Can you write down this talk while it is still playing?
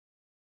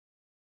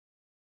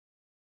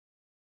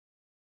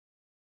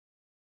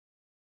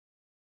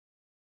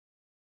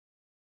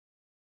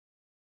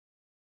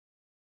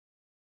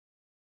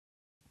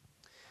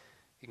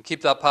You can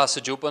keep that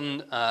passage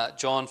open,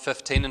 John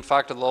 15. In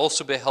fact, it'll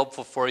also be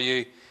helpful for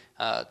you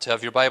to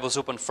have your Bibles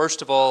open,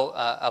 first of all,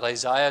 at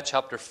Isaiah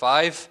chapter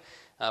 5,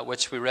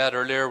 which we read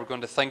earlier. We're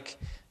going to think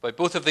about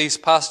both of these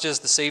passages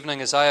this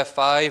evening, Isaiah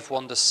 5,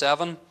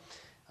 1-7,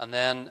 and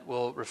then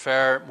we'll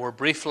refer more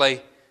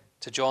briefly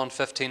to John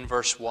 15,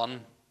 verse 1.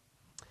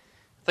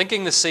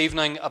 Thinking this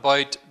evening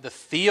about the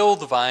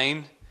field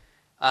vine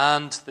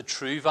and the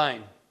true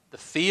vine. The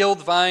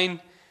field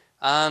vine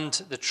and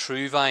the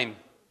true vine.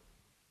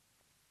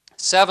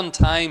 7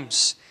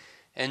 times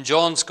in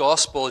John's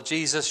Gospel,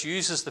 Jesus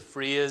uses the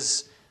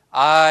phrase,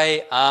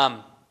 I am.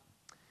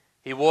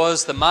 He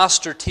was the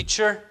master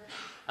teacher,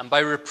 and by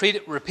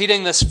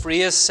repeating this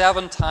phrase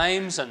 7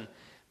 times and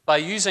by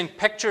using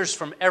pictures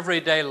from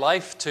everyday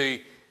life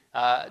to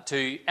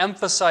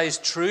emphasize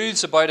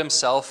truths about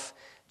himself,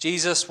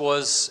 Jesus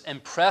was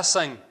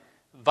impressing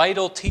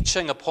vital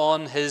teaching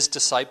upon his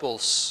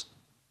disciples.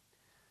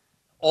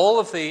 All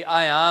of the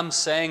I am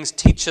sayings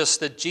teach us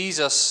that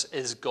Jesus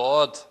is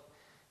God.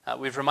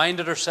 We've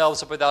reminded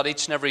ourselves about that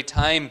each and every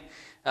time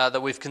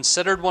that we've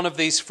considered one of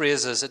these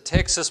phrases. It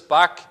takes us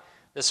back,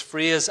 this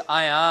phrase,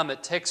 I am,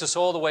 it takes us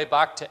all the way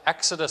back to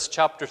Exodus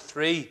chapter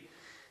 3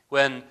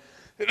 when,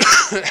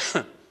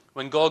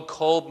 when God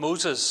called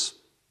Moses.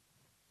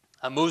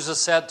 And Moses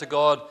said to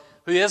God,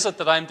 who is it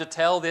that I'm to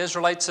tell the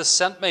Israelites has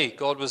sent me?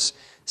 God was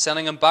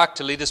sending him back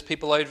to lead his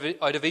people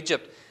out of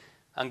Egypt.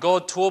 And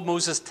God told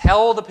Moses,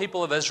 tell the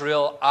people of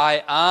Israel,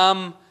 I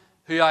am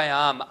who I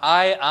am.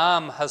 I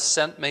am has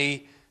sent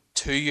me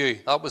to you.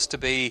 That was to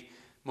be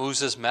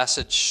Moses'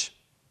 message.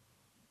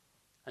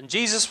 And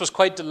Jesus was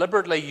quite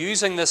deliberately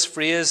using this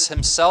phrase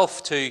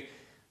himself to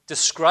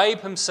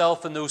describe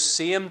himself in those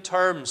same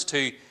terms,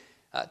 to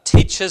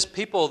teach his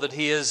people that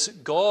he is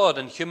God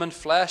in human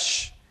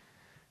flesh.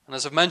 And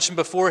as I've mentioned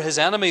before, his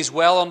enemies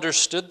well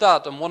understood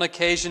that. On one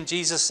occasion,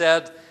 Jesus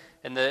said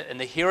in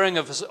the hearing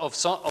of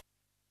some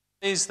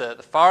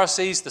the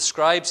Pharisees, the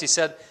scribes, he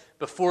said,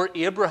 before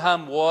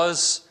Abraham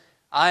was,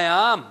 I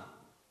am.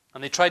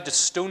 And they tried to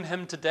stone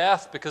him to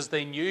death because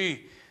they knew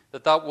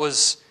that that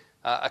was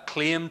a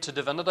claim to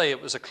divinity.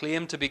 It was a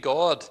claim to be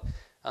God.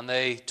 And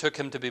they took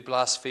him to be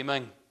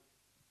blaspheming.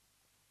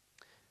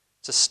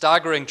 It's a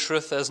staggering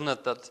truth, isn't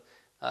it, that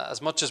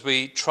as much as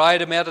we try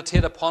to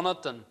meditate upon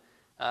it, and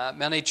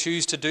many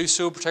choose to do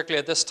so, particularly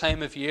at this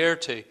time of year,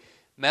 to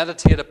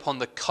meditate upon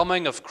the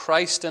coming of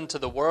Christ into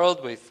the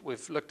world.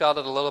 We've looked at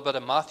it a little bit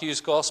in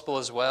Matthew's Gospel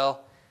as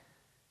well.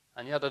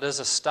 And yet it is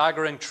a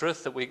staggering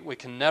truth that we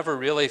can never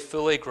really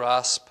fully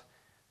grasp.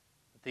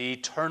 The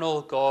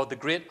eternal God, the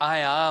great I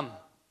am,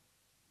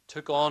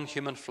 took on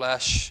human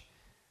flesh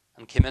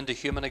and came into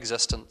human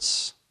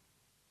existence.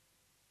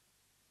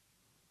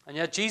 And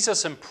yet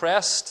Jesus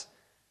impressed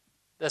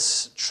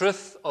this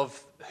truth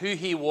of who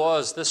he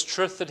was, this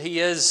truth that he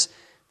is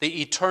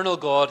the eternal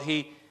God.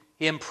 He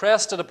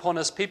impressed it upon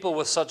his people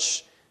with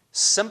such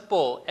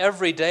simple,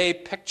 everyday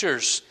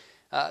pictures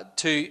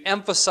to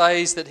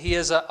emphasize that he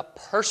is a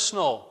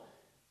personal,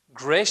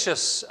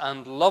 gracious,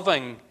 and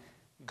loving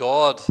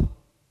God.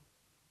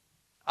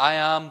 I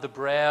am the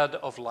bread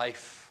of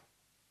life.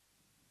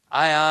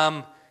 I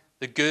am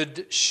the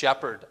good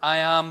shepherd. I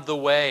am the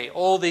way.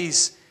 All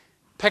these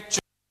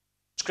pictures,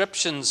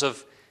 descriptions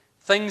of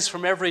things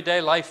from everyday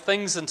life,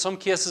 things in some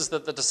cases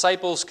that the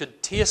disciples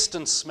could taste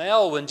and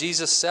smell when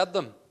Jesus said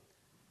them,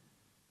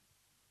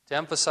 to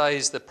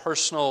emphasize the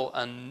personal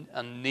and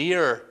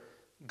near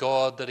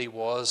God that he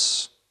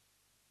was.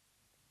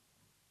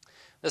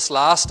 This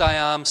last I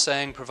am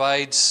saying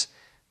provides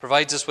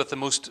us with the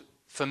most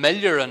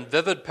familiar and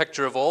vivid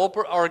picture of all,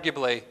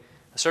 arguably.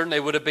 Certainly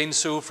would have been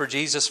so for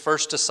Jesus'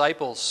 first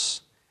disciples.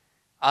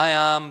 I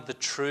am the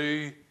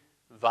true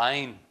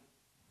vine.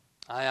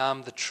 I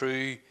am the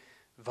true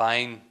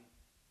vine.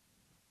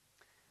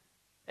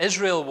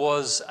 Israel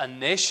was a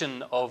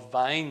nation of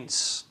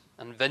vines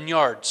and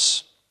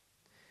vineyards.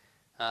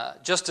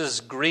 Just as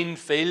green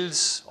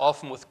fields,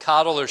 often with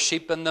cattle or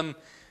sheep in them,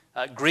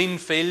 green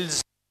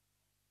fields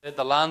dotted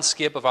the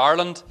landscape of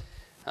Ireland,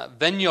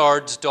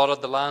 vineyards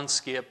dotted the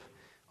landscape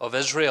of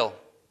Israel.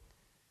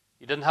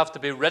 You didn't have to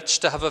be rich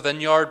to have a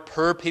vineyard.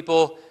 Poor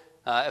people,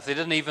 if they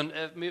didn't even,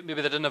 maybe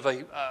they didn't have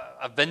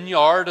a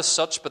vineyard as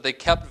such, but they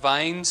kept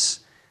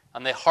vines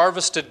and they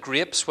harvested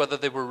grapes, whether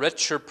they were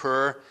rich or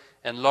poor,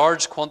 in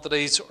large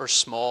quantities or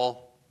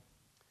small.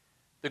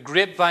 The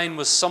grapevine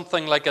was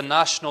something like a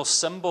national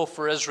symbol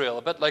for Israel,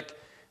 a bit like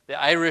the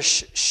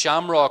Irish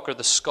shamrock or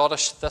the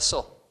Scottish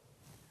thistle.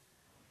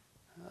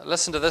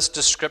 Listen to this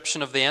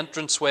description of the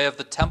entranceway of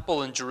the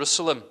temple in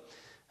Jerusalem.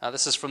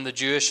 This is from the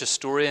Jewish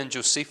historian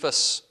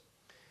Josephus.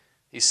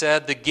 He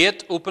said, the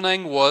gate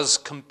opening was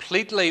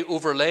completely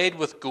overlaid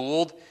with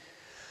gold,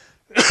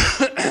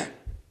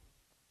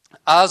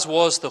 as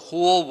was the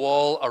whole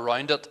wall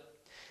around it.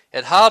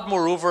 It had,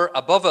 moreover,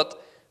 above it,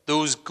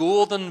 those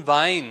golden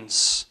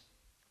vines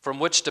from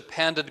which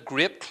depended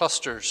grape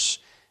clusters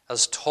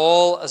as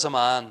tall as a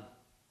man.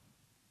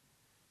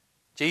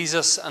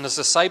 Jesus and his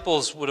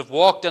disciples would have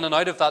walked in and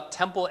out of that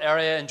temple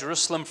area in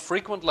Jerusalem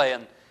frequently,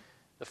 and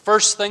The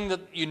first thing that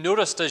you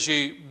noticed as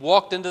you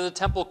walked into the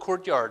temple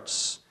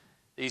courtyards,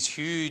 these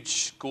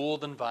huge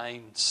golden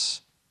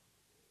vines.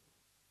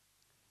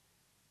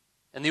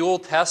 In the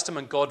Old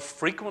Testament, God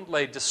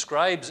frequently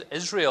describes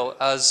Israel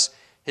as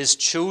his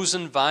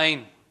chosen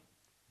vine.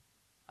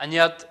 And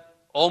yet,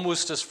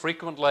 almost as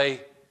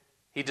frequently,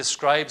 he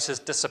describes his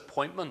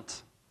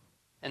disappointment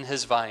in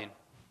his vine.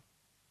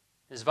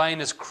 His vine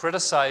is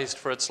criticized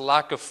for its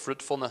lack of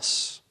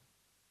fruitfulness.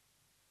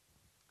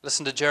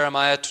 Listen to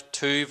Jeremiah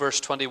 2, verse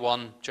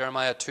 21.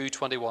 Jeremiah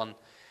 2:21.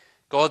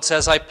 God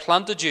says, I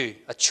planted you,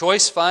 a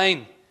choice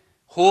vine,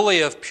 wholly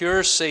of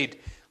pure seed.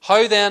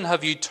 How then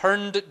have you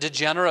turned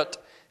degenerate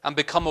and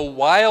become a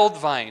wild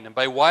vine? And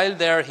by wild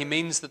there, he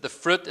means that the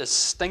fruit is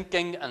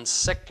stinking and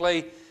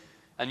sickly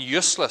and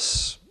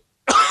useless.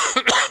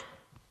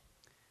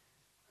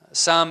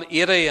 Psalm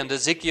 80 and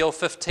Ezekiel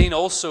 15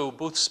 also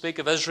both speak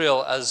of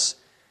Israel as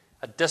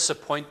a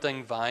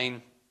disappointing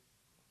vine.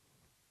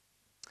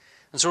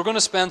 And so we're going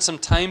to spend some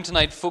time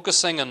tonight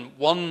focusing on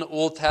one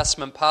Old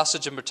Testament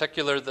passage in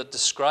particular that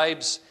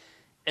describes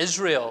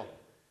Israel,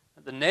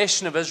 the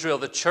nation of Israel,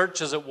 the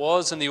church as it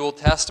was in the Old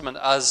Testament,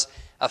 as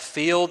a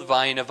failed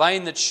vine, a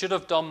vine that should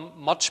have done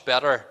much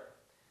better.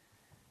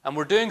 And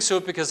we're doing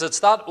so because it's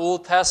that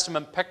Old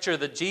Testament picture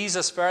that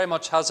Jesus very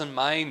much has in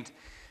mind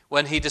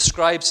when he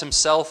describes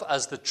himself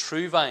as the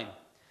true vine.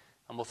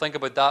 And we'll think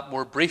about that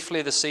more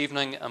briefly this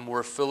evening and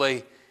more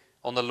fully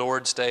on the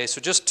Lord's Day.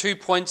 So just 2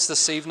 points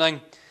this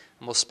evening,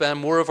 and we'll spend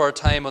more of our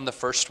time on the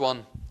first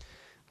one.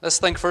 Let's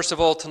think first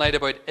of all tonight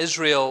about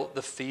Israel,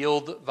 the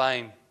field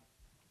vine.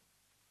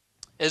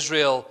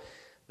 Israel,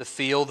 the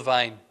field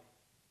vine.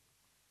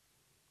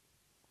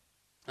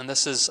 And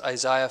this is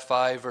Isaiah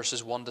 5,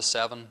 verses 1 to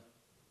 7.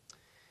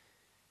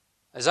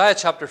 Isaiah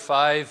chapter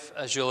 5,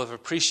 as you'll have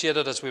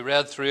appreciated as we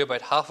read through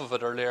about half of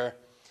it earlier,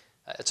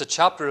 it's a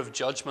chapter of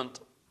judgment.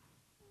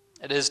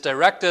 It is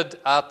directed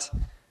at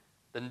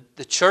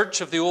the church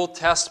of the Old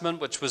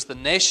Testament, which was the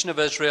nation of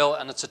Israel,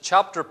 and it's a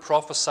chapter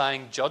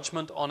prophesying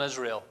judgment on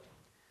Israel.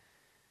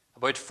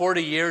 About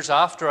 40 years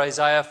after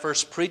Isaiah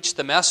first preached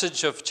the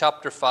message of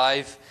chapter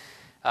 5,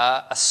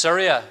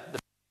 Assyria, the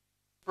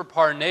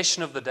superpower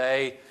nation of the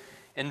day,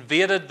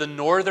 invaded the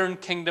northern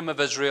kingdom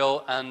of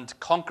Israel and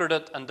conquered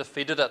it and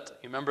defeated it.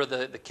 You remember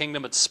the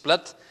kingdom had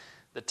split,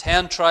 the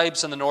 10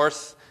 tribes in the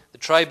north, the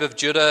tribe of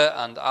Judah,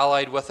 and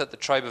allied with it the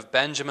tribe of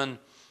Benjamin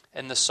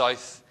in the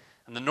south.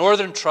 And the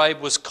northern tribe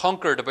was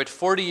conquered about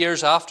 40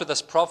 years after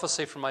this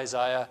prophecy from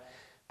Isaiah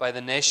by the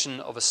nation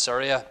of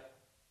Assyria.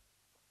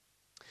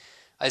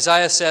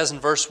 Isaiah says in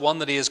verse 1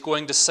 that he is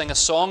going to sing a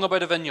song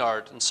about a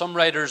vineyard. And some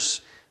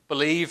writers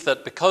believe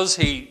that because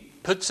he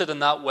puts it in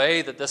that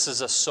way, that this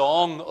is a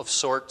song of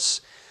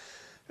sorts.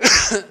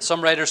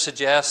 Some writers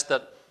suggest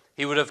that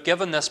he would have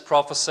given this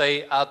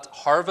prophecy at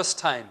harvest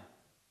time,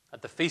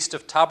 at the Feast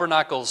of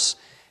Tabernacles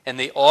in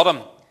the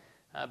autumn.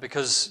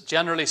 Because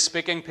generally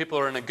speaking, people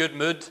are in a good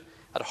mood.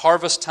 At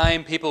harvest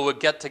time, people would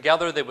get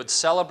together, they would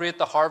celebrate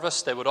the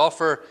harvest, they would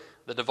offer,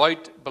 the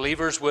devout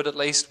believers would at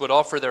least, would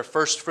offer their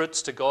first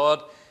fruits to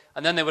God,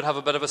 and then they would have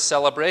a bit of a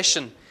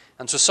celebration.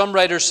 And so some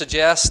writers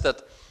suggest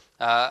that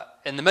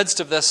in the midst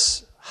of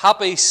this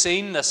happy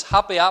scene, this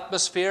happy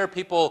atmosphere,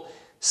 people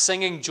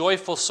singing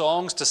joyful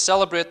songs to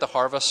celebrate the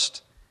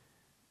harvest,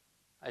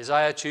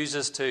 Isaiah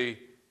chooses to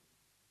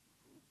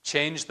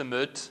change the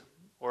mood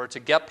or to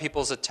get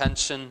people's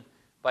attention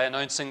by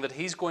announcing that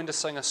he's going to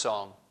sing a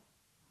song.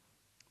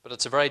 But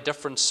it's a very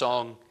different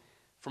song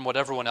from what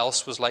everyone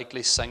else was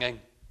likely singing.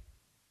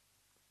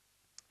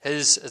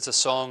 His is a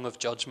song of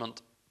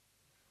judgment.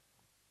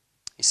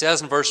 He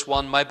says in verse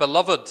 1, my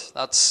beloved,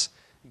 that's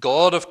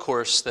God of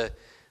course, the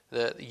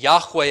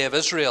Yahweh of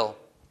Israel,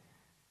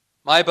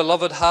 my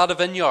beloved had a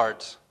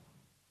vineyard.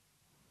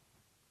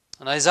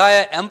 And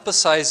Isaiah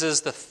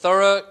emphasizes the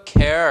thorough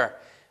care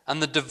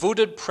and the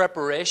devoted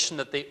preparation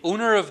that the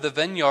owner of the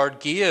vineyard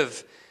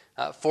gave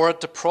for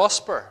it to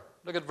prosper.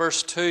 Look at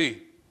verse 2.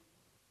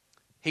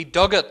 He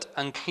dug it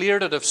and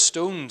cleared it of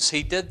stones.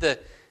 He did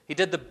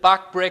the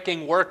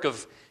back-breaking work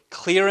of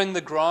clearing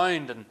the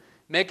ground and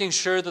making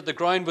sure that the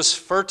ground was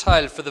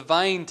fertile for the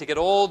vine to get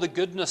all the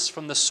goodness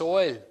from the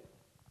soil.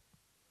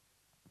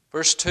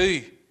 Verse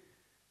 2,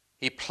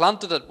 he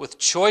planted it with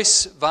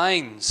choice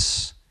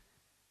vines,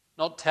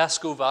 not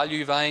Tesco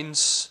value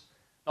vines,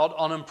 not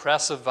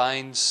unimpressive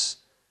vines,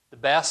 the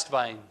best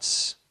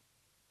vines.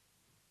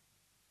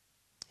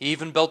 He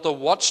even built a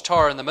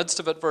watchtower in the midst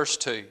of it, verse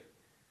 2.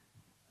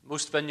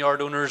 Most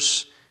vineyard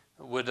owners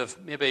would have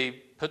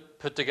maybe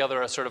put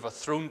together a sort of a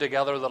thrown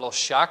together little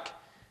shack,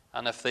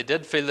 and if they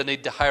did feel the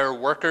need to hire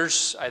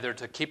workers either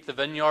to keep the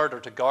vineyard or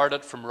to guard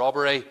it from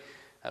robbery,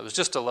 it was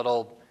just a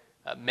little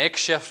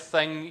makeshift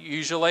thing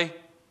usually.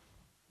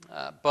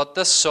 But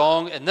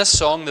in this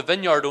song, the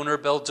vineyard owner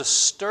builds a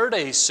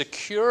sturdy,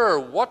 secure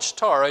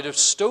watchtower out of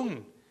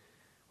stone,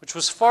 which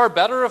was far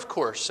better, of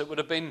course. It would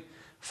have been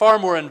far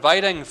more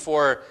inviting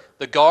for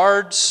the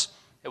guards.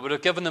 It would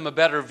have given them a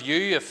better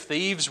view if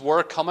thieves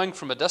were coming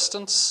from a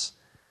distance.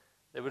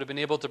 They would have been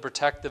able to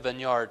protect the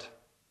vineyard.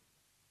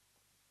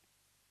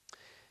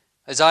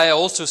 Isaiah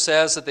also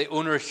says that the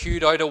owner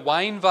hewed out a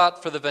wine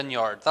vat for the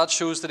vineyard. That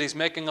shows that he's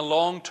making a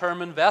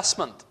long-term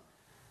investment.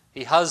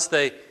 He has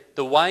the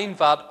wine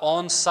vat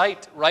on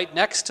site right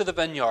next to the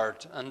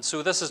vineyard. And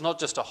so this is not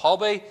just a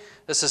hobby,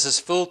 this is his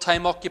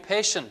full-time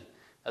occupation.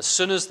 As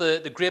soon as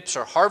the grapes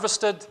are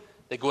harvested,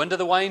 they go into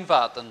the wine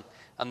vat,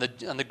 and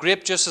the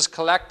grape juice is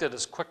collected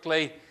as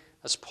quickly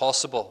as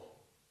possible.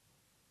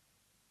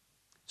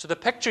 So the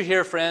picture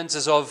here, friends,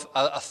 is of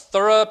a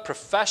thorough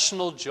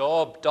professional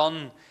job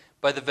done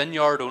by the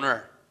vineyard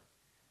owner.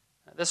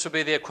 This would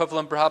be the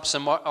equivalent, perhaps,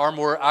 in our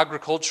more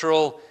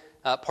agricultural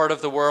part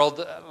of the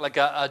world, like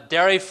a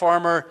dairy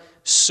farmer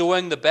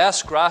sowing the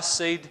best grass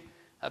seed,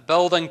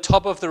 building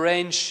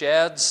top-of-the-range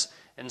sheds,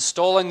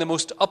 installing the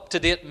most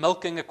up-to-date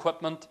milking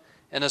equipment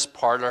in his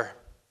parlour.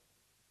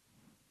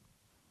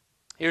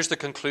 Here's the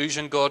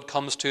conclusion God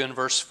comes to in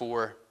verse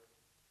 4.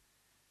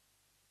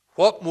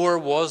 What more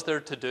was there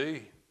to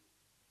do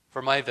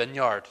for my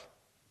vineyard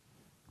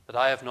that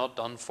I have not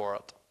done for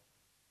it?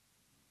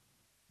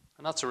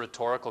 And that's a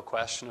rhetorical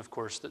question, of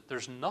course, that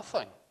there's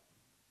nothing.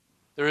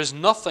 There is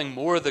nothing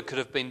more that could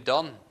have been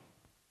done.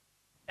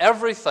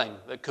 Everything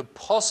that could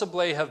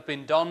possibly have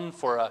been done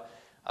for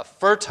a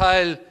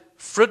fertile,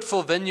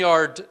 fruitful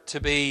vineyard to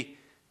be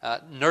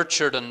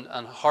nurtured and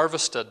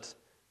harvested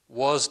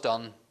was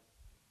done.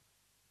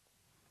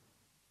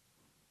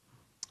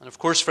 And of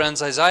course,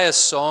 friends, Isaiah's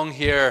song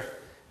here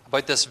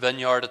about this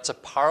vineyard, it's a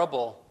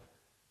parable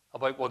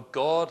about what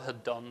God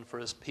had done for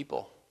his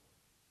people.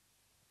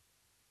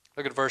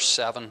 Look at verse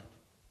 7.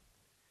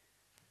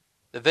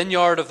 The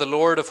vineyard of the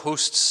Lord of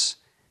hosts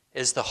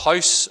is the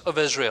house of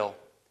Israel,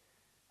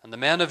 and the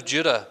men of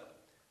Judah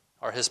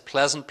are his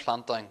pleasant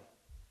planting.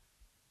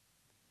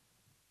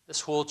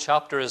 This whole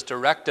chapter is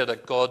directed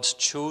at God's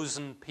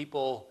chosen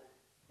people,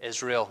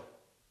 Israel.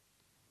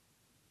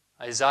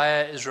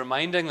 Isaiah is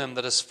reminding them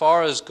that as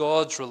far as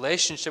God's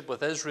relationship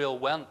with Israel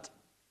went,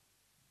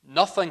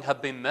 nothing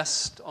had been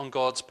missed on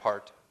God's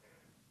part.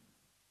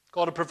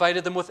 God had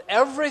provided them with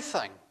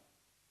everything.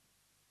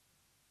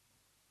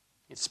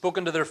 He'd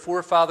spoken to their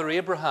forefather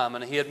Abraham,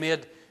 and he had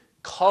made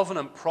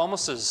covenant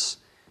promises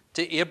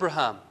to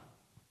Abraham.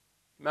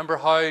 Remember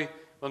how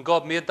when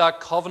God made that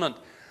covenant,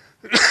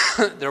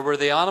 there were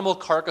the animal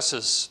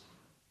carcasses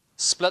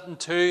split in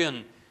two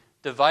and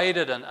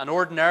divided, and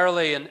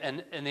ordinarily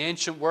in the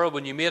ancient world,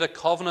 when you made a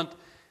covenant,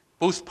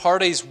 both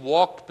parties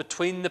walked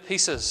between the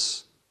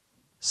pieces,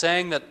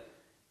 saying that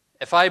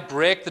if I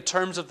break the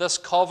terms of this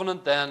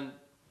covenant, then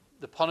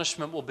the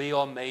punishment will be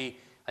on me.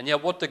 And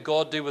yet what did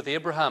God do with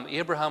Abraham?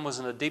 Abraham was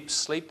in a deep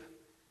sleep,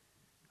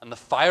 and the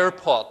fire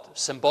pot,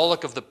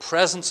 symbolic of the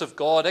presence of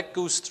God, it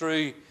goes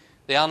through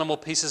the animal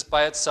pieces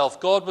by itself.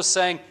 God was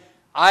saying,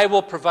 I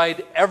will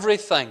provide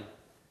everything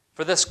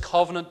for this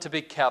covenant to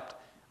be kept.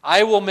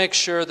 I will make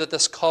sure that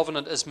this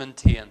covenant is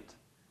maintained.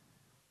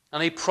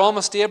 And he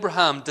promised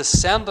Abraham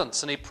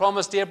descendants, and he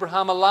promised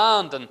Abraham a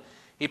land, and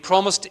he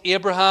promised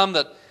Abraham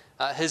that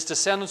his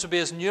descendants would be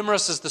as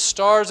numerous as the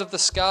stars of the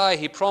sky.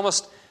 He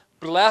promised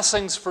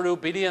blessings for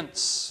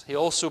obedience. He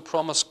also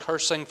promised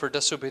cursing for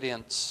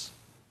disobedience.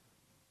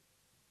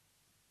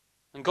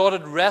 And God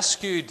had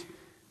rescued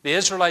the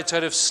Israelites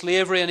out of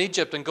slavery in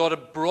Egypt, and God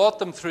had brought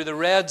them through the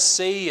Red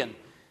Sea and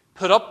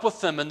put up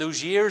with them in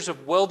those years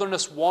of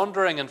wilderness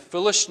wandering and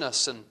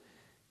foolishness, and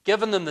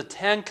given them the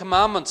 10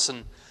 Commandments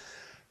and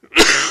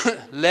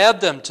led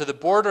them to the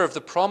border of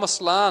the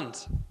promised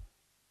land.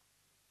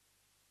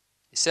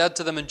 He said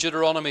to them in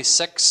Deuteronomy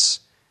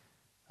 6,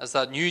 as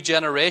that new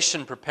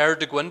generation prepared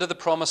to go into the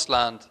promised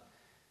land,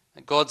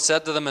 and God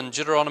said to them in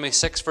Deuteronomy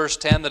 6 verse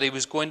 10 that he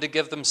was going to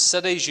give them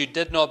cities you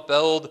did not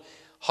build,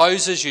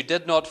 houses you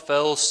did not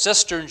fill,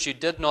 cisterns you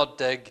did not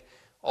dig,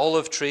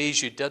 olive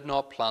trees you did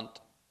not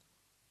plant.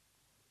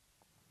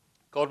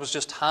 God was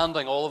just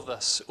handing all of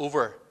this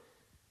over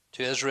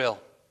to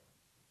Israel.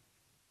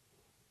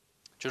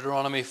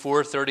 Deuteronomy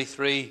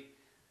 4:33,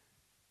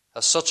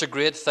 has such a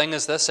great thing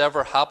as this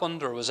ever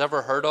happened or was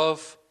ever heard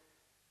of?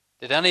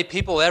 Did any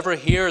people ever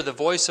hear the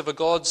voice of a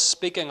God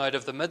speaking out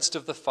of the midst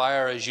of the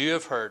fire as you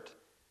have heard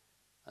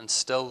and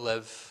still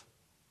live?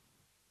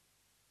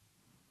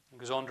 He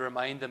goes on to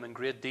remind them in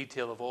great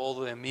detail of all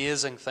the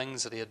amazing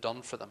things that he had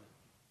done for them.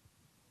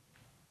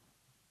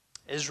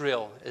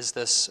 Israel is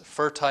this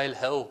fertile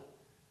hill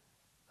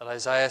that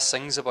Isaiah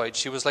sings about.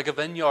 She was like a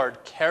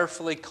vineyard,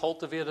 carefully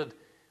cultivated,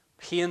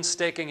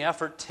 painstaking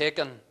effort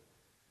taken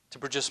to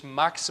produce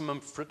maximum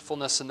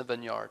fruitfulness in the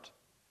vineyard.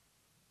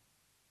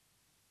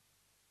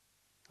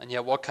 And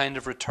yet what kind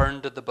of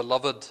return did the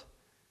beloved,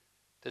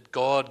 did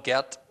God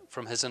get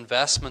from his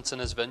investments in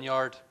his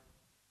vineyard?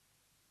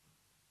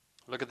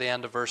 Look at the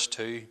end of verse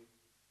 2.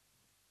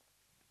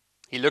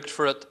 He looked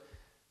for it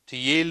to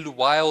yield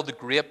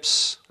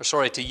grapes,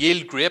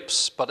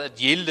 but it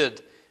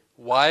yielded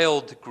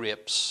wild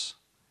grapes.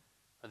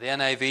 The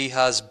NIV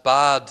has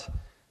bad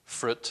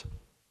fruit.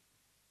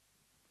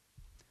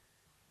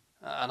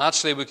 And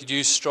actually we could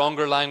use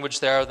stronger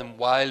language there than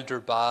wild or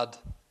bad.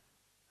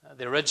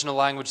 The original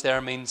language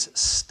there means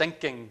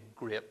stinking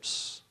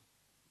grapes,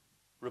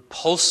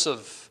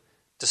 repulsive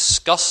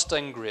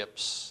disgusting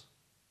grapes.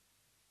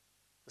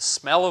 The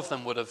smell of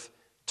them would have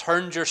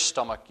turned your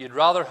stomach. You'd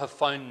rather have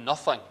found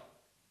nothing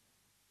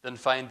than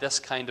find this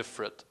kind of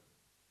fruit.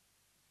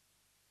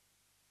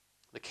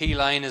 The key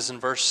line is in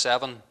verse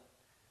 7.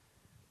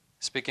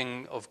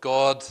 Speaking of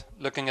God,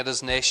 looking at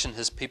his nation,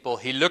 his people,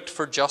 he looked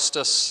for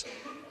justice,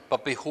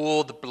 but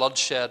behold,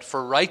 bloodshed,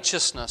 for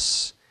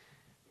righteousness,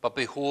 but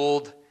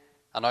behold,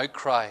 an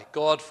outcry.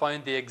 God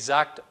found the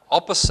exact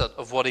opposite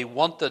of what he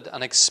wanted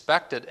and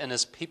expected in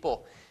his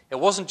people. It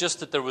wasn't just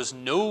that there was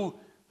no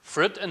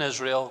fruit in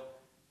Israel,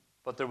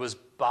 but there was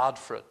bad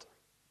fruit,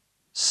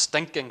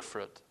 stinking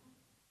fruit.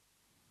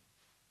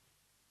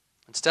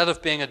 Instead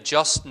of being a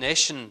just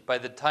nation by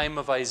the time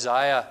of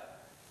Isaiah,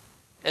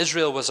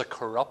 Israel was a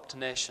corrupt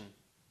nation.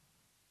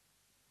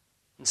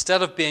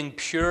 Instead of being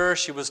pure,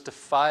 she was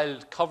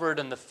defiled, covered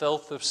in the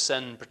filth of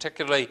sin,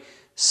 particularly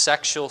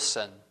sexual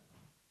sin.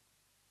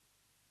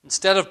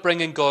 Instead of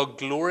bringing God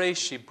glory,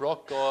 she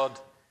brought God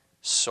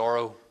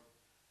sorrow.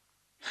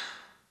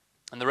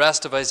 And the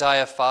rest of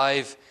Isaiah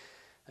 5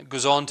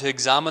 goes on to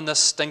examine this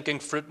stinking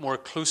fruit more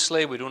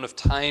closely. We don't have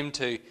time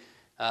to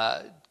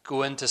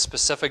go into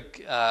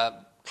specific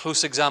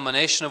close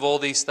examination of all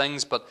these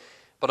things, but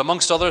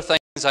amongst other things,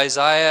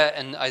 Isaiah,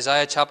 in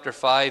Isaiah chapter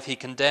 5, he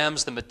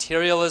condemns the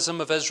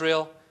materialism of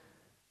Israel,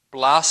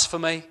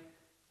 blasphemy,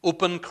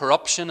 open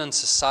corruption in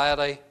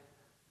society,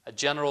 a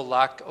general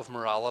lack of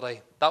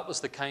morality. That was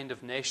the kind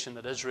of nation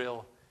that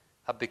Israel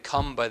had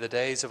become by the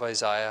days of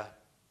Isaiah.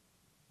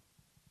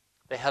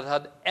 They had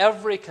had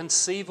every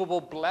conceivable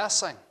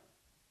blessing.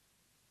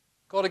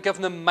 God had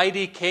given them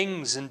mighty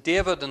kings in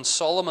David and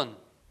Solomon.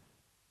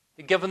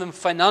 He'd given them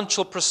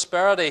financial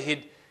prosperity.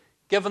 He'd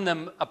given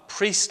them a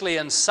priestly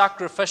and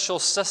sacrificial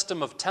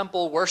system of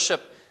temple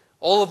worship,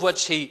 all of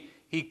which he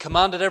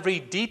commanded every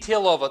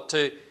detail of it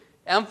to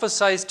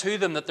emphasize to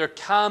them that there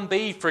can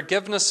be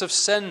forgiveness of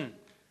sin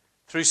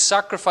through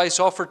sacrifice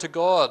offered to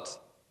God,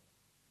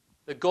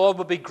 that God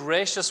would be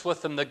gracious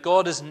with them, that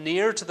God is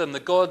near to them,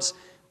 that God's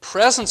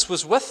presence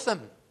was with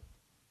them.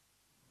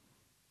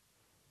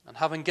 And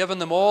having given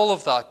them all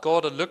of that,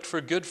 God had looked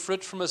for good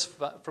fruit from his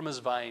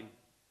vine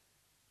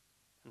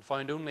and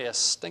found only a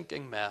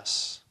stinking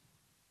mess.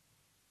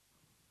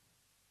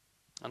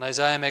 And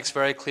Isaiah makes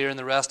very clear in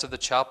the rest of the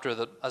chapter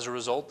that as a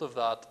result of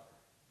that,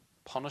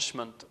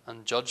 punishment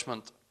and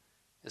judgment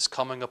is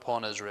coming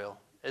upon Israel.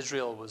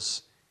 Israel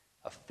was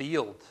a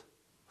field,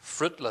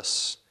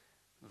 fruitless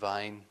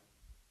vine.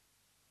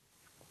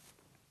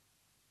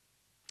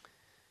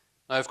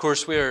 Now, of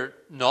course, we are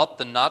not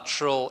the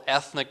natural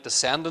ethnic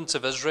descendants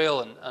of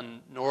Israel, and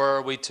nor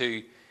are we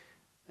to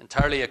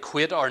entirely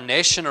equate our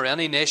nation or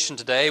any nation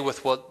today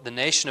with what the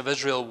nation of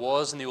Israel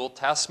was in the Old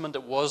Testament.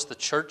 It was the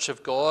church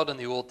of God in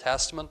the Old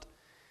Testament.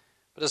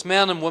 But as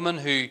men and women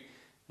who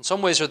in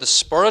some ways are the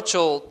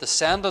spiritual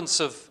descendants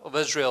of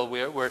Israel,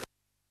 we're the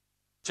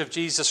church of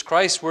Jesus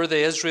Christ, we're the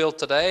Israel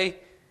today,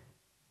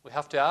 we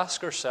have to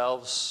ask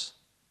ourselves,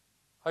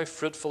 how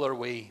fruitful are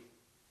we?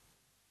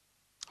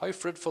 How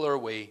fruitful are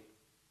we?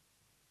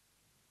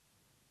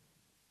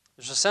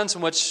 There's a sense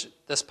in which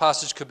this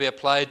passage could be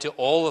applied to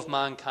all of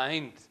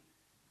mankind.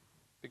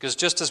 Because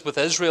just as with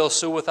Israel,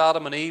 so with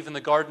Adam and Eve in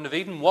the Garden of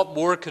Eden, what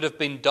more could have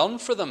been done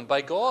for them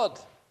by God?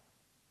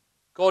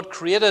 God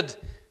created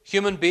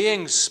human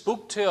beings,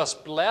 spoke to us,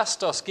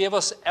 blessed us, gave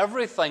us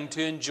everything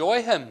to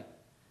enjoy him.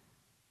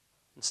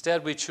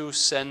 Instead, we chose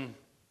sin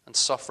and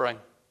suffering.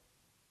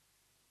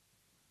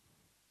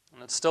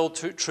 And it's still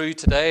true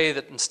today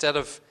that instead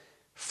of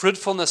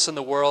fruitfulness in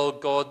the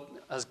world God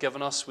has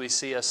given us, we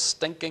see a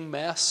stinking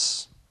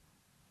mess.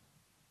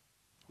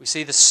 We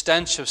see the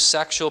stench of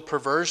sexual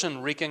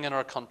perversion reeking in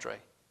our country.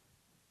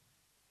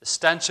 The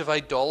stench of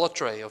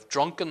idolatry, of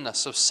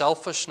drunkenness, of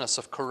selfishness,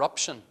 of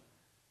corruption.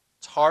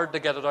 It's hard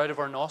to get it out of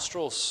our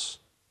nostrils.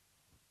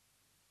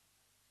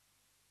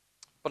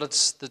 But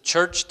it's the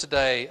church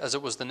today, as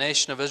it was the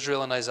nation of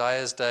Israel in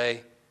Isaiah's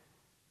day,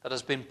 that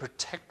has been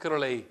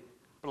particularly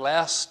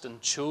blessed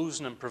and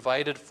chosen and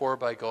provided for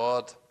by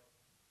God.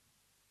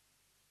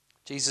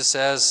 Jesus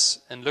says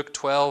in Luke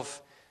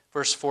 12,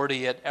 verse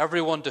 48,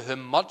 everyone to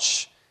whom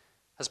much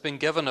has been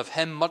given, of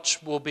him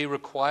much will be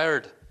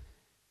required,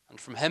 and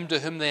from him to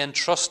whom they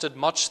entrusted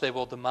much they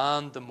will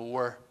demand the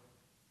more.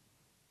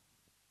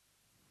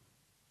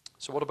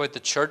 So what about the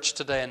church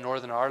today in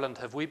Northern Ireland?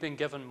 Have we been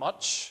given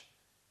much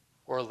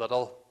or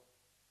little?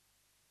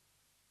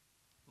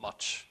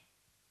 Much.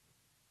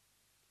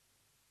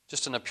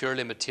 Just in a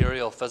purely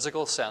material,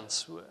 physical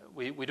sense.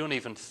 We don't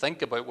even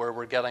think about where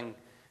we're going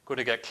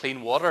to get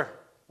clean water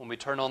when we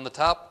turn on the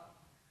tap.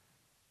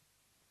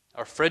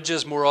 Our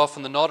fridges, more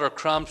often than not, are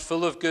crammed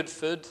full of good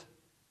food.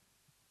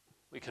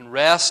 We can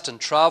rest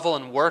and travel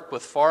and work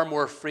with far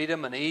more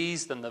freedom and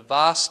ease than the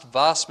vast,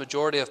 vast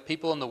majority of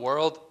people in the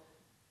world.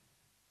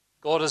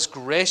 God has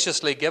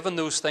graciously given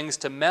those things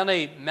to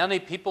many, many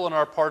people in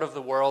our part of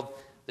the world,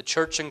 the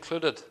church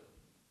included.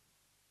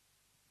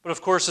 But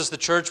of course, as the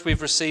church,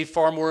 we've received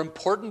far more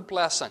important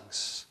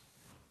blessings.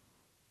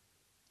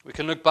 We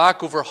can look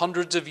back over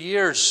hundreds of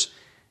years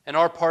in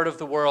our part of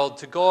the world,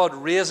 to God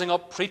raising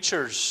up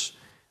preachers,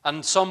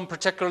 and some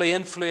particularly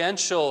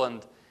influential,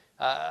 and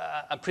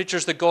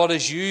preachers that God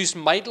has used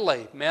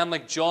mightily, men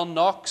like John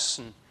Knox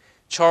and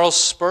Charles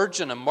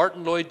Spurgeon and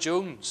Martin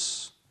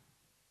Lloyd-Jones,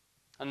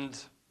 and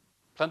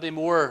plenty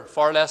more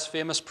far less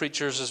famous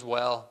preachers as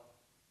well.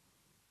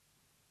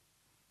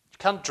 You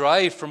can't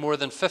drive for more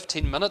than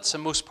 15 minutes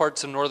in most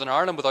parts of Northern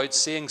Ireland without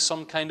seeing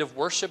some kind of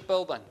worship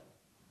building.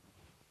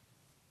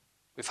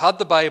 We've had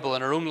the Bible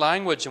in our own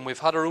language, and we've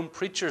had our own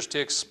preachers to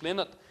explain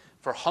it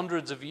for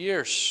hundreds of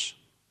years.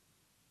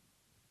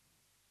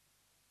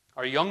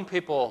 Our young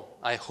people,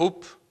 I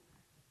hope,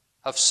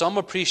 have some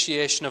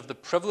appreciation of the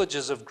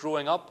privileges of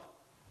growing up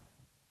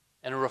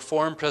in a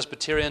Reformed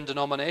Presbyterian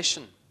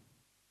denomination.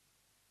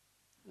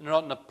 They're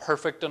not in a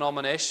perfect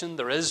denomination.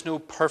 There is no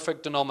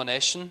perfect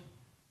denomination.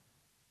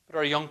 But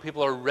our young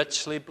people are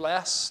richly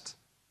blessed.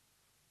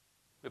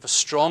 We have a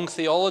strong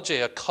theology,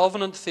 a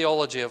covenant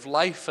theology of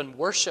life and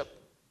worship.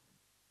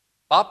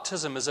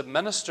 Baptism is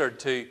administered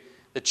to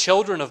the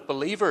children of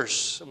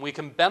believers, and we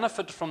can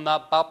benefit from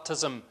that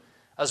baptism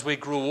as we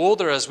grow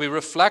older, as we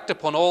reflect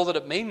upon all that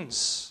it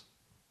means.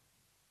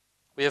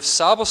 We have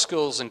Sabbath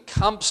schools and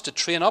camps to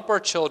train up our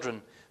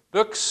children,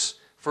 books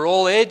for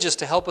all ages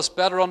to help us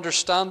better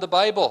understand the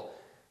Bible,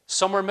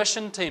 summer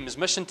mission teams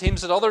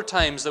at other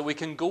times that we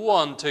can go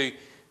on to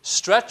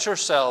stretch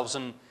ourselves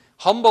and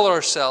humble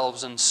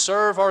ourselves and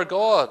serve our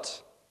God.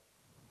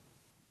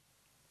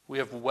 We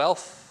have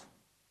wealth.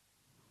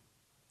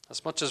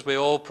 As much as we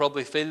all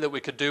probably feel that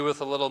we could do with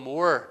a little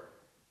more,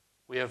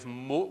 we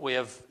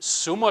have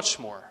so much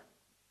more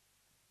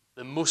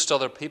than most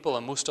other people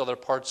in most other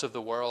parts of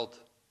the world.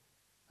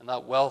 And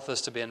that wealth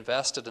is to be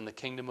invested in the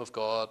kingdom of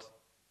God.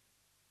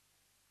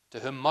 To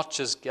whom much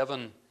is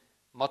given,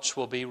 much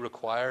will be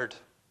required.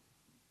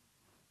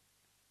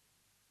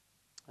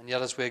 And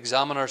yet, as we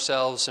examine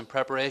ourselves in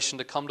preparation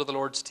to come to the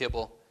Lord's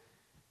table,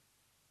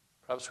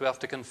 perhaps we have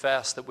to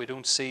confess that we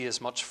don't see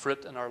as much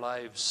fruit in our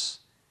lives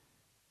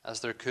as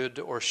there could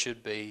or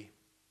should be.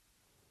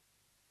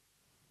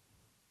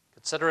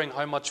 Considering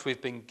how much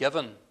we've been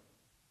given,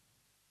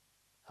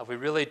 have we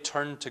really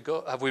returned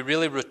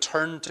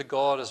to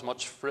God as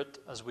much fruit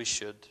as we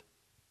should?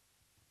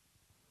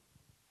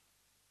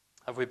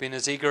 Have we been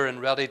as eager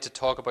and ready to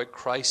talk about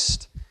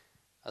Christ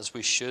as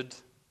we should?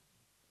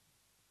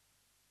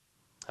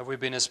 Have we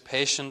been as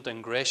patient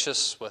and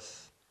gracious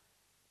with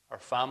our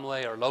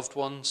family, our loved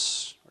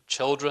ones, our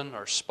children,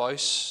 our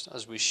spouse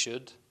as we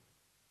should?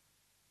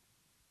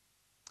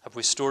 Have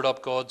we stored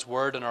up God's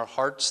word in our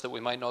hearts that we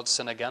might not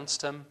sin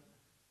against him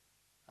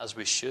as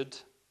we should?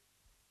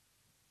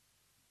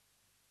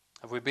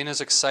 Have we been as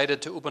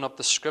excited to open up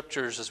the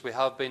scriptures as we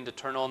have been to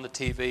turn on the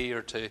TV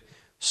or to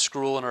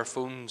scroll on our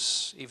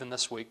phones even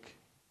this week?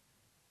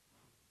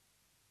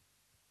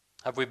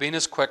 Have we been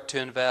as quick to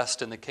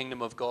invest in the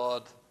kingdom of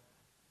God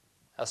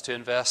as to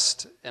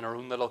invest in our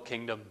own little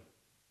kingdom,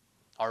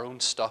 our own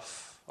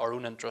stuff, our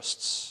own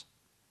interests?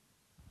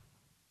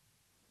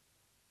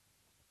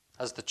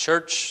 Has the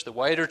church, the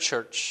wider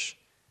church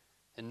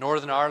in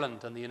Northern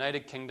Ireland and the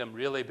United Kingdom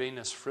really been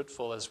as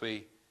fruitful as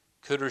we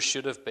could or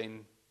should have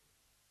been?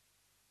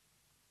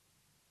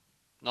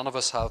 None of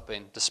us have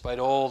been, despite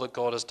all that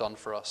God has done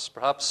for us.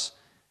 Perhaps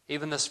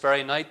even this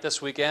very night,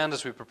 this weekend,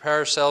 as we prepare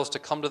ourselves to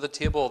come to the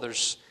table,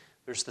 there's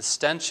the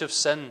stench of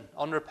sin,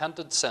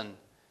 unrepented sin,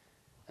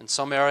 in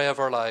some area of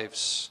our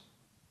lives.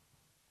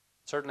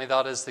 Certainly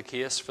that is the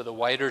case for the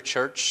wider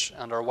church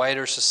and our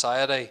wider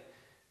society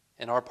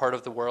in our part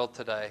of the world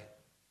today.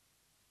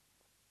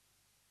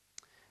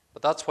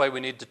 But that's why we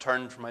need to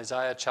turn from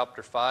Isaiah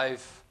chapter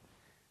 5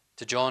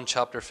 to John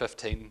chapter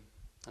 15.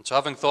 And so,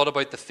 having thought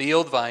about the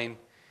field vine,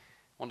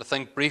 I want to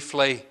think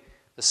briefly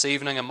this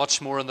evening and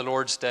much more on the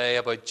Lord's Day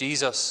about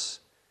Jesus,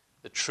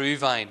 the true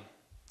vine.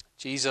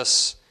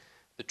 Jesus,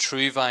 the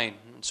true vine.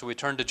 And so we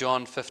turn to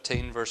John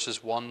 15,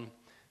 verses 1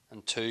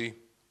 and 2.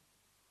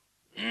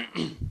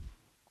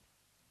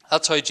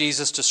 That's how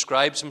Jesus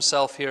describes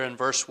himself here in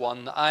verse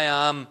 1. I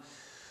am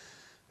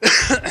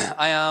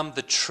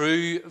the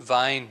true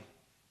vine.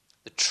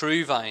 The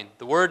true vine.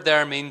 The word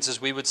there means,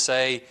 as we would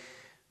say,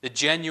 the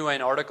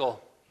genuine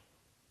article.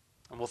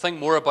 And we'll think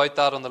more about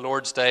that on the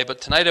Lord's Day.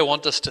 But tonight I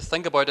want us to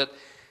think about it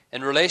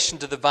in relation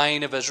to the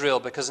vine of Israel.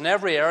 Because in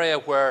every area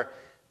where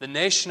the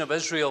nation of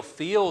Israel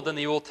failed in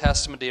the Old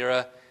Testament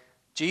era,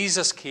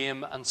 Jesus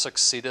came and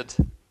succeeded.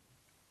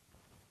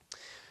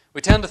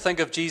 We tend to think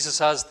of Jesus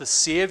as the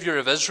Savior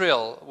of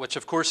Israel, which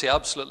of course he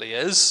absolutely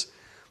is.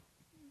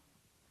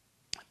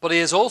 But he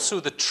is also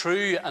the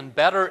true and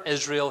better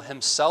Israel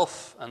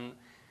himself. And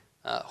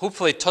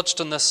hopefully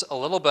touched on this a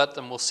little bit,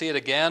 and we'll see it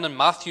again in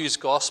Matthew's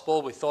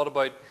Gospel. We thought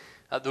about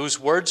those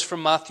words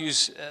from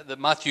that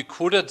Matthew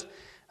quoted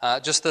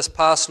just this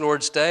past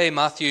Lord's Day.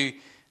 Matthew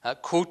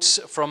quotes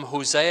from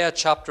Hosea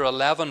chapter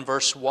 11,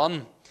 verse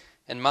 1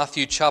 in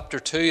Matthew chapter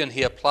 2, and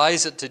he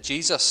applies it to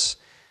Jesus.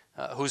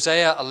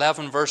 Hosea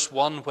 11, verse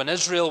 1, when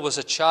Israel was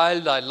a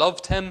child, I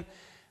loved him,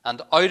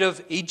 and out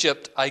of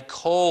Egypt I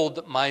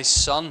called my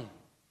son.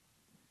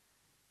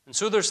 And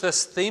so there's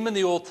this theme in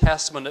the Old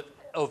Testament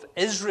of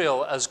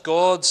Israel as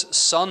God's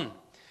son.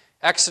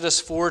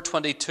 Exodus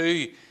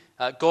 4:22,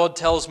 God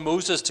tells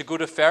Moses to go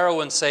to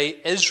Pharaoh and say,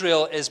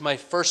 Israel is my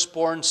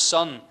firstborn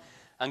son.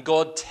 And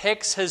God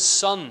takes his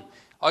son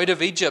out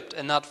of Egypt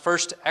in that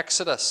first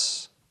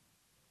Exodus.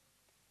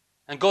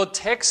 And God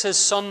takes his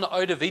son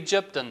out of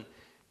Egypt and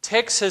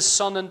takes his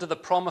son into the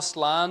promised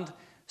land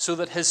so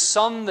that his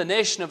son, the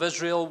nation of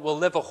Israel, will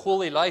live a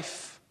holy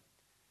life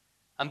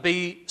and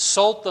be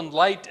salt and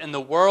light in the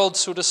world,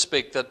 so to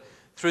speak, that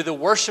through the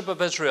worship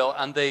of Israel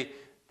and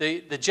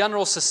the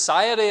general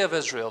society of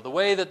Israel, the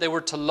way that they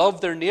were to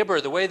love their neighbor,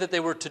 the way that they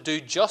were to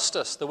do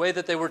justice, the way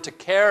that they were to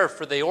care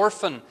for the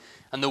orphan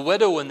and the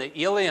widow and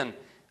the alien,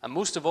 and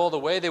most of all, the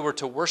way they were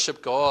to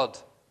worship God,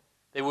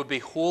 they would be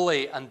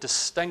holy and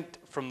distinct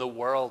from the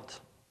world.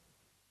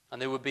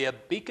 And they would be a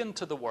beacon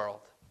to the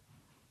world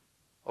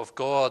of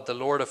God, the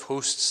Lord of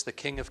hosts, the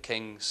King of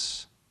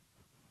kings.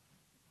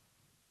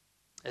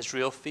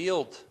 Israel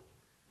failed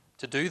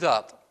to do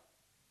that.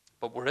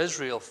 But where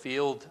Israel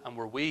failed and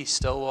where we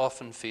still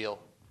often fail,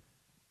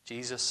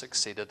 Jesus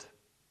succeeded.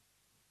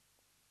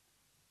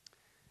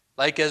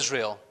 Like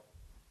Israel,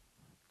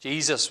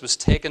 Jesus was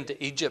taken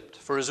to Egypt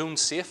for his own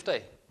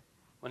safety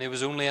when he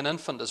was only an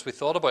infant, as we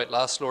thought about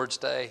last Lord's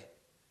Day.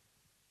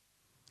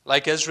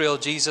 Like Israel,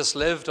 Jesus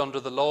lived under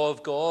the law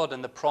of God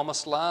in the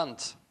promised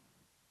land.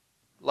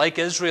 Like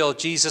Israel,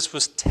 Jesus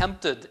was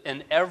tempted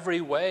in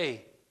every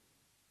way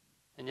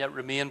and yet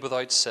remained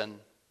without sin.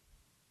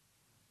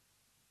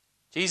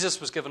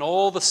 Jesus was given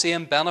all the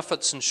same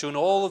benefits and shown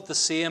all of the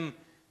same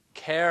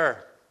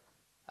care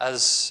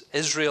as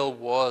Israel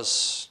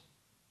was.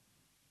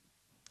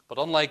 But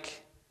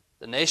unlike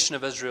the nation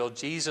of Israel,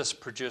 Jesus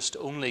produced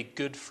only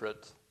good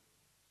fruit.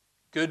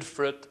 Good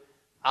fruit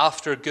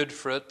after good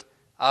fruit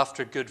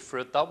after good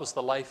fruit. That was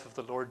the life of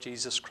the Lord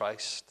Jesus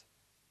Christ.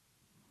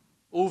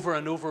 Over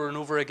and over and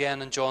over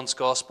again in John's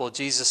Gospel,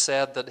 Jesus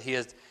said that he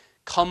had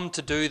come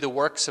to do the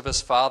works of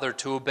his Father,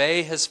 to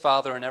obey his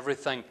Father in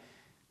everything,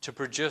 to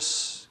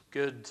produce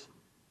good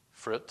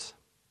fruit.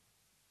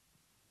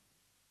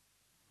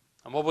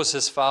 And what was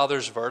his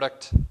Father's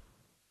verdict?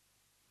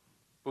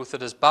 Both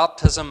at his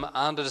baptism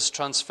and at his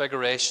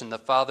transfiguration, the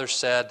Father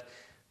said,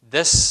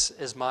 "This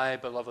is my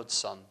beloved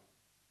Son.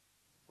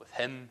 With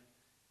him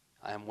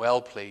I am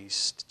well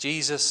pleased."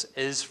 Jesus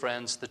is,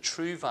 friends, the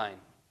true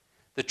vine,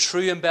 the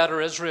true and better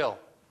Israel,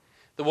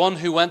 the one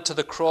who went to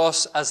the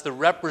cross as the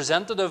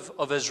representative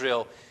of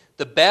Israel,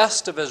 the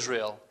best of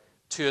Israel,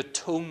 to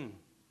atone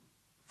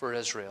for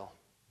Israel.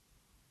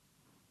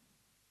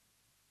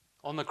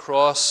 On the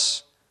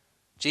cross,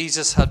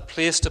 Jesus had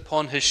placed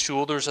upon his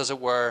shoulders, as it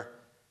were,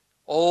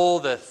 all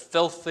the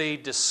filthy,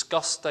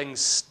 disgusting,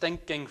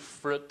 stinking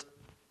fruit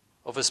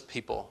of his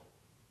people.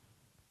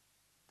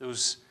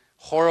 Those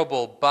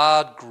horrible,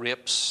 bad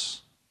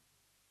grapes.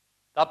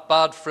 That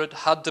bad fruit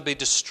had to be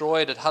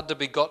destroyed. It had to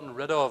be gotten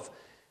rid of.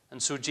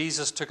 And so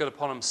Jesus took it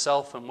upon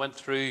himself and went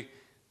through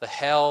the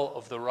hell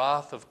of the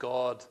wrath of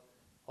God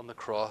on the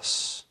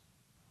cross.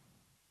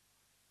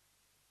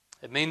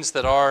 It means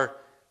that our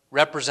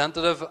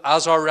representative,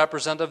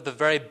 the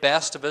very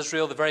best of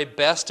Israel, the very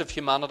best of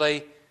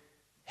humanity,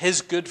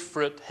 his good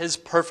fruit, his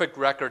perfect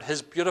record,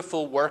 his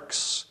beautiful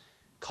works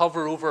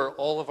cover over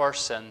all of our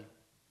sin.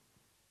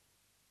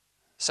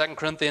 2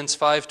 Corinthians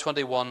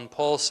 5:21,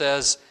 Paul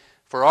says,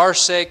 "For our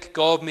sake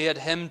God made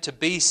him to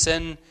be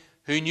sin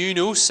who knew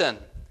no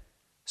sin,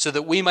 so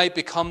that we might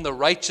become the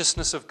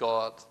righteousness of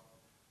God."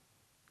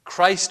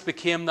 Christ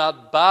became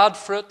that bad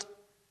fruit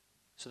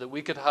so that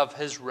we could have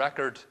his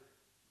record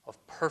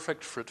of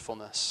perfect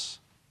fruitfulness.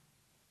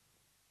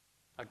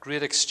 A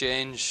great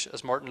exchange,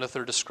 as Martin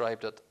Luther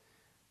described it,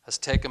 has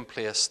taken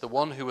place. The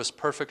one who was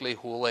perfectly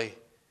holy,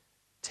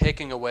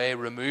 taking away,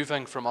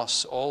 removing from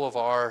us all of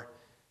our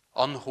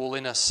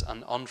unholiness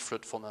and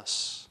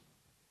unfruitfulness.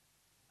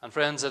 And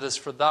friends, it is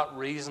for that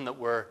reason that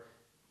we're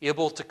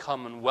able to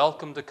come and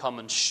welcome to come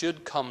and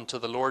should come to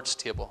the Lord's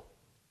table.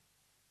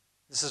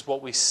 This is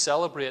what we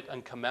celebrate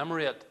and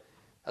commemorate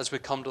as we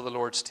come to the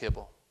Lord's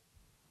table.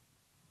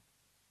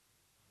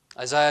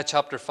 Isaiah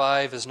chapter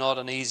 5 is not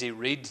an easy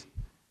read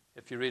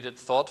if you read it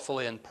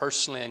thoughtfully and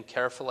personally and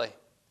carefully.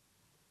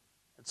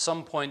 At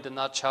some point in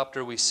that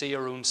chapter we see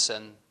our own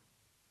sin.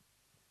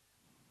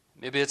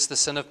 Maybe it's the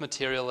sin of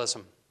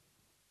materialism.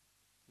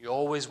 You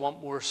always want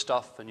more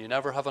stuff and you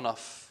never have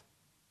enough.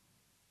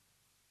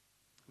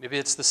 Maybe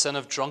it's the sin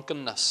of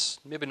drunkenness.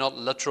 Maybe not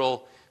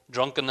literal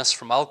drunkenness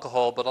from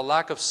alcohol, but a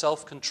lack of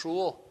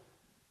self-control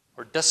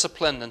or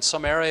discipline in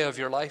some area of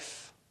your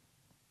life.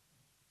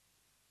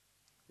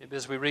 Maybe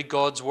as we read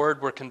God's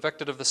word, we're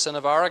convicted of the sin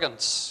of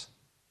arrogance.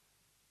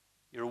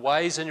 You're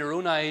wise in your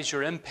own eyes.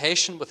 You're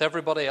impatient with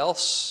everybody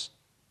else.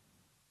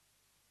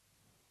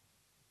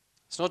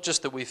 It's not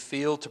just that we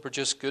fail to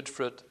produce good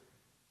fruit.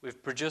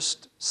 We've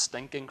produced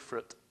stinking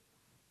fruit,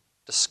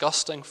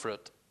 disgusting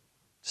fruit,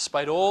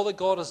 despite all that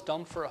God has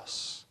done for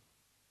us.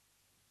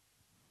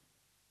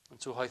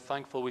 And so how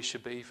thankful we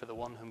should be for the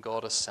one whom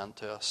God has sent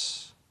to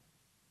us.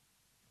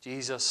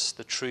 Jesus,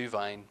 the true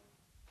vine,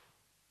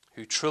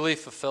 who truly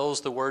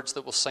fulfills the words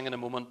that we'll sing in a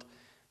moment.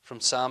 from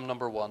Psalm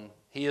number 1.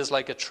 He is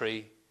like a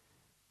tree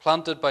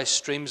planted by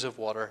streams of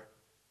water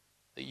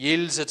that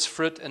yields its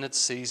fruit in its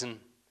season,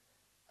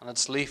 and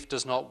its leaf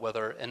does not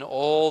wither. In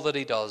all that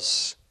he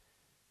does,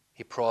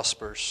 he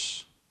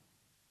prospers.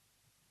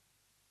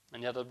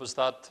 And yet it was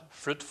that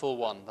fruitful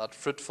one, that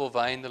fruitful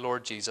vine, the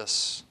Lord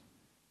Jesus,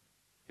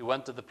 who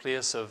went to the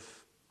place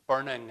of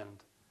burning and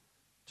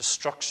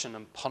destruction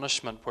and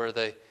punishment where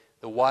the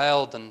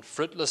wild and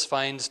fruitless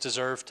vines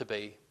deserve to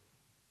be.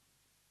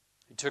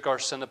 He took our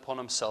sin upon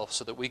himself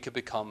so that we could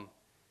become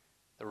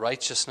the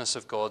righteousness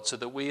of God, so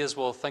that we, as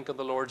we'll think on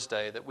the Lord's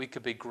Day, that we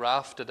could be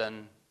grafted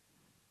in,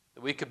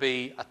 that we could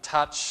be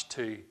attached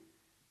to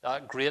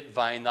that great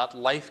vine, that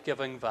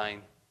life-giving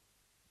vine,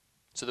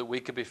 so that we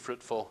could be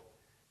fruitful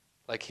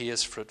like he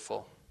is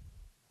fruitful.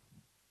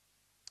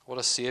 What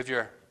a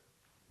Savior.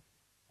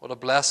 What a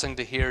blessing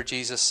to hear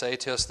Jesus say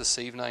to us this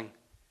evening,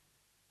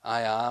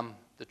 I am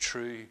the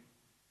true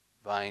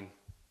vine.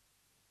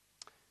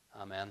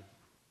 Amen.